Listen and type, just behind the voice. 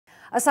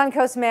A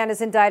Suncoast man is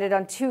indicted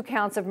on 2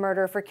 counts of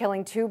murder for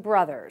killing 2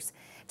 brothers.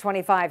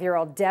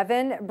 25-year-old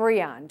Devin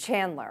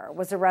Chandler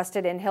was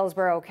arrested in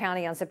Hillsborough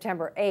County on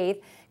September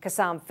 8th.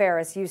 Qassam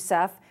Faris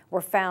Youssef were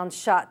found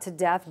shot to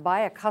death by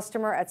a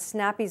customer at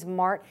Snappy's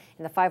Mart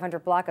in the 500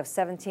 block of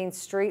 17th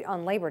Street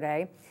on Labor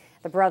Day.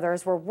 The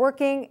brothers were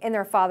working in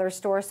their father's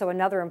store so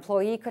another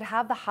employee could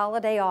have the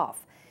holiday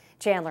off.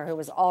 Chandler, who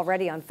was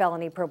already on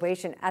felony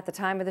probation at the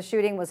time of the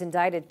shooting, was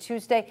indicted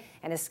Tuesday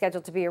and is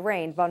scheduled to be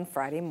arraigned on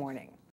Friday morning.